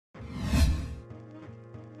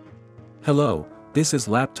Hello, this is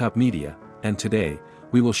Laptop Media, and today,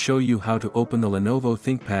 we will show you how to open the Lenovo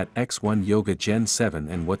ThinkPad X1 Yoga Gen 7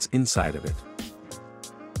 and what's inside of it.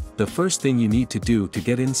 The first thing you need to do to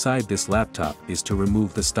get inside this laptop is to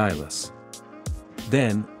remove the stylus.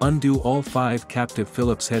 Then, undo all 5 captive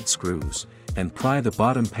Phillips head screws, and pry the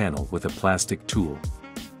bottom panel with a plastic tool.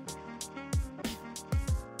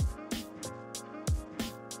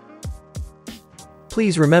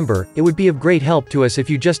 Please remember, it would be of great help to us if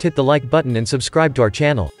you just hit the like button and subscribe to our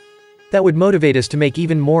channel. That would motivate us to make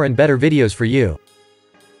even more and better videos for you.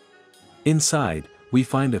 Inside, we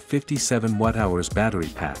find a 57 Wh battery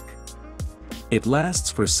pack. It lasts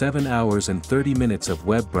for 7 hours and 30 minutes of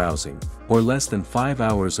web browsing, or less than 5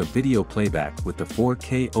 hours of video playback with the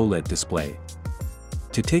 4K OLED display.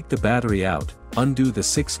 To take the battery out, undo the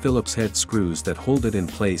 6 Phillips head screws that hold it in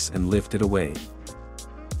place and lift it away.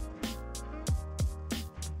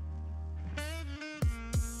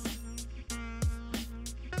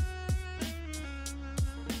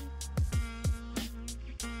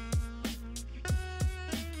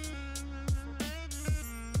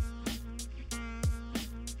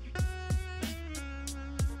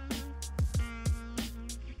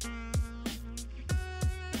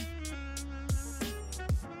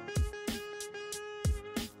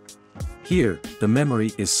 Here, the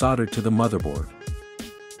memory is soldered to the motherboard.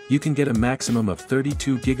 You can get a maximum of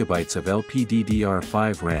 32 GB of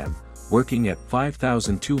LPDDR5 RAM, working at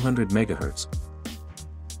 5200 MHz.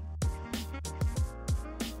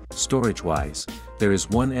 Storage-wise, there is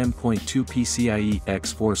one M.2 PCIe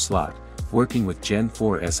X4 slot, working with Gen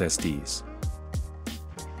 4 SSDs.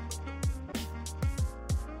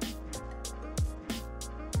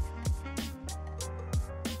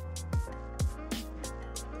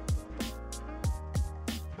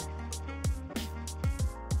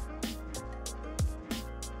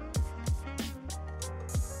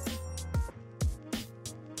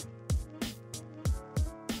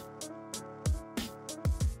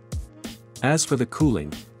 As for the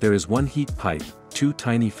cooling, there is one heat pipe, 2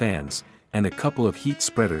 tiny fans, and a couple of heat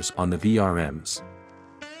spreaders on the VRMs.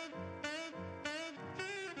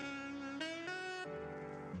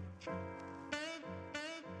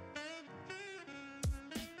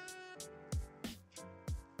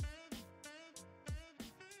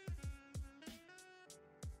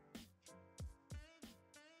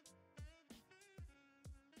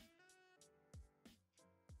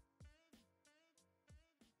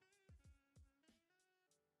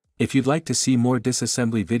 If you'd like to see more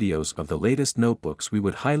disassembly videos of the latest notebooks, we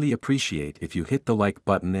would highly appreciate if you hit the like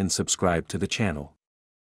button and subscribe to the channel.